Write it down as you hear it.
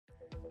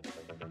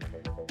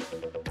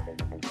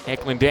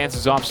Hicklin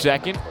dances off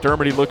second.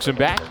 Dermody looks him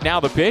back. Now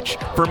the pitch.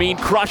 Fermin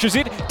crushes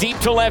it deep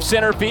to left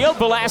center field.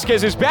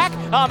 Velasquez is back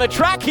on the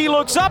track. He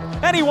looks up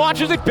and he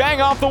watches it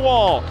bang off the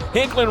wall.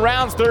 Hicklin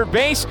rounds third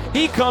base.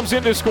 He comes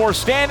in to score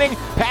standing.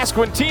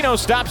 Pasquantino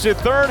stops at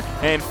third,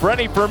 and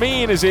Freddie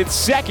Fermin is at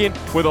second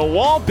with a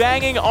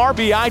wall-banging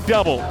RBI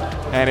double.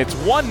 And it's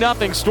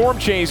 1-0 Storm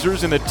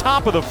Chasers in the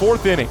top of the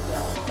fourth inning.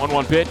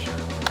 1-1 pitch.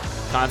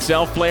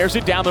 Cancel flares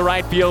it down the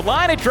right field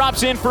line. It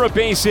drops in for a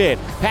base hit.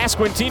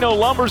 Pasquantino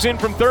lumbers in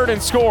from third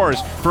and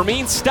scores.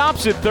 Fermin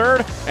stops at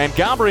third, and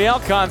Gabriel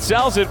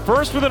Cancel's at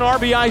first with an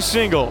RBI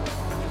single.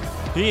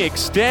 He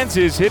extends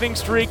his hitting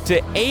streak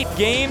to 8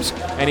 games,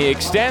 and he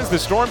extends the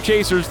Storm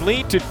Chasers'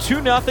 lead to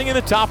 2-0 in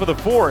the top of the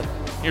fourth.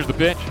 Here's the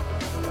pitch.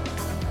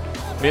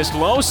 Missed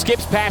low,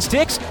 skips past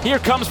Hicks. Here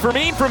comes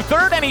Fermin from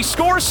third, and he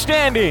scores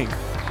standing.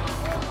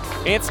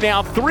 It's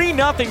now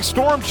 3-0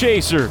 Storm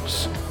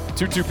Chasers.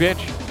 2-2 pitch.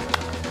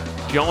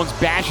 Jones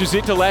bashes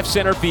it to left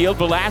center field.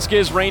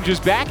 Velasquez ranges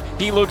back.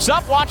 He looks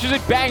up, watches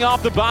it bang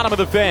off the bottom of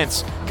the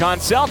fence.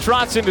 Cancel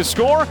trots in to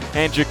score,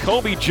 and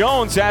Jacoby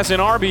Jones has an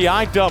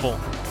RBI double.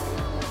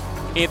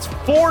 It's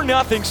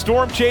 4-0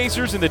 Storm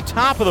Chasers in the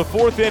top of the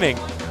fourth inning.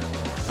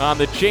 On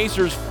the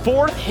Chasers'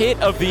 fourth hit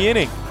of the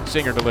inning,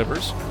 Singer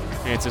delivers.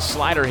 And it's a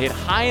slider hit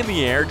high in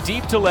the air,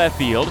 deep to left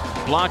field.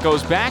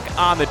 Blanco's back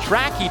on the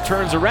track. He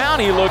turns around,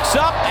 he looks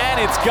up,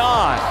 and it's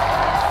gone.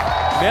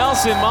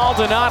 Nelson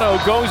Maldonado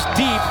goes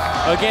deep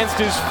against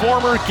his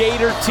former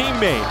Gator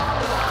teammate.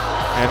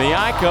 And the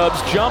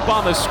I-Cubs jump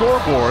on the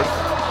scoreboard.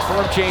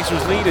 Storm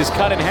Chasers' lead is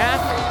cut in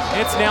half.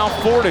 It's now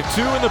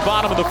 4-2 in the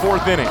bottom of the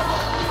fourth inning.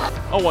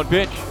 0-1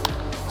 pitch.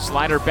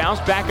 Slider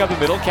bounced back up the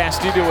middle.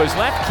 Castillo is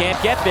left,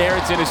 can't get there.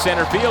 It's into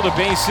center field, a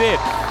base hit.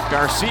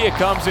 Garcia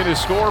comes in to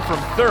score from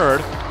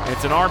third.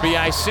 It's an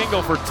RBI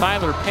single for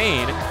Tyler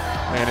Payne,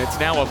 and it's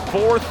now a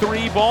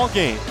 4-3 ball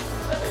game.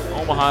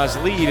 Omaha's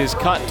lead is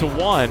cut to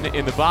 1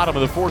 in the bottom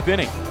of the fourth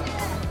inning.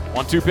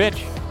 1-2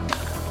 pitch.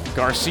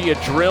 Garcia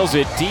drills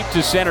it deep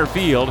to center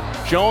field.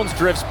 Jones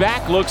drifts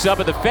back, looks up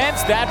at the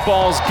fence. That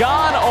ball's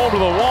gone over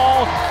the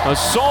wall. A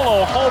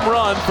solo home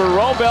run for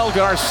Robel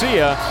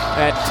Garcia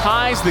that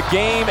ties the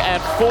game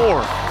at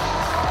 4.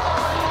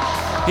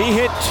 He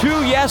hit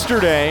 2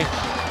 yesterday.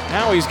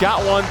 Now he's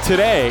got one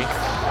today.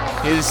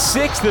 His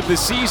 6th of the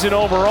season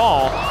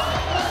overall.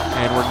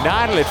 And we're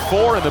knotted at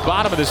 4 in the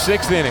bottom of the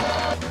 6th inning.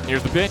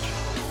 Here's the pitch.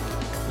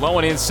 Low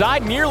and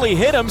inside, nearly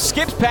hit him,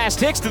 skips past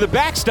Hicks to the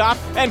backstop,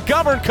 and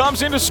Govern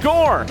comes in to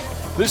score.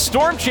 The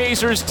Storm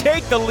Chasers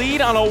take the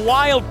lead on a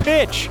wild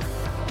pitch.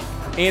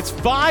 It's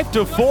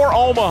 5-4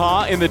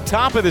 Omaha in the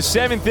top of the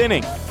 7th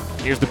inning.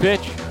 Here's the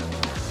pitch.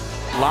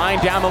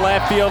 Line down the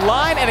left field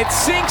line, and it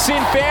sinks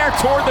in fair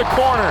toward the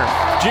corner.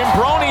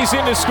 Gimbroni's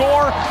in to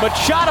score.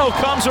 Machado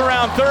comes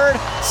around third.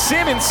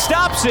 Simmons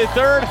stops at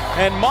third,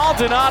 and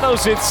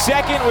Maldonado's at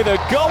second with a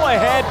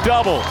go-ahead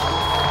double.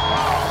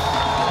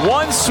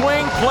 One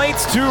swing,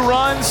 plates 2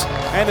 runs,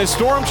 and the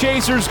Storm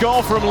Chasers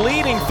go from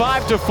leading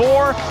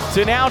 5-4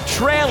 to now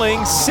trailing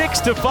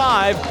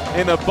 6-5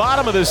 in the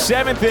bottom of the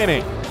 7th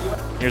inning.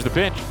 Here's the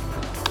pitch.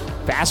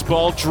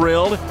 Fastball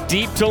drilled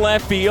deep to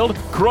left field.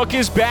 Crook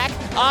is back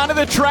onto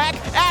the track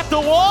at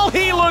the wall.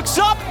 He looks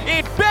up.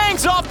 It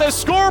bangs off the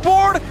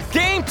scoreboard.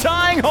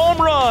 Game-tying home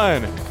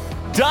run.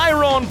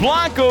 Dairon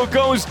Blanco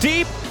goes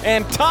deep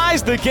and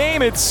ties the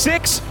game at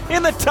 6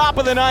 in the top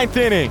of the 9th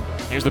inning.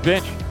 Here's the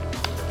pitch.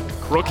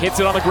 Crook hits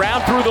it on the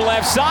ground through the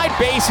left side,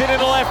 base hit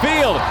into left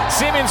field.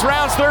 Simmons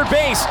rounds third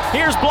base.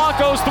 Here's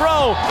Blanco's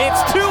throw.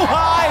 It's too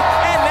high,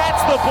 and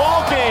that's the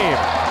ball game.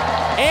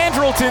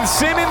 Andrelton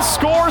Simmons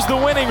scores the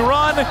winning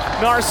run.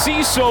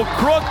 Narciso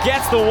Crook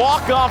gets the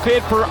walk-off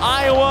hit for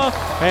Iowa,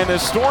 and the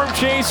Storm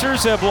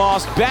Chasers have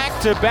lost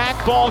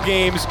back-to-back ball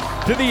games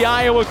to the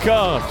Iowa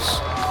Cubs.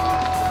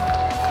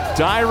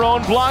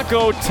 Dairon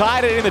Blanco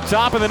tied it in the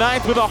top of the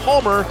 9th with a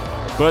homer,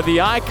 but the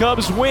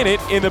I-Cubs win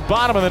it in the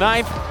bottom of the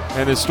 9th.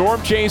 And the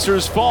Storm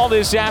Chasers fall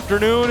this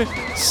afternoon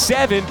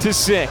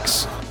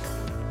 7-6.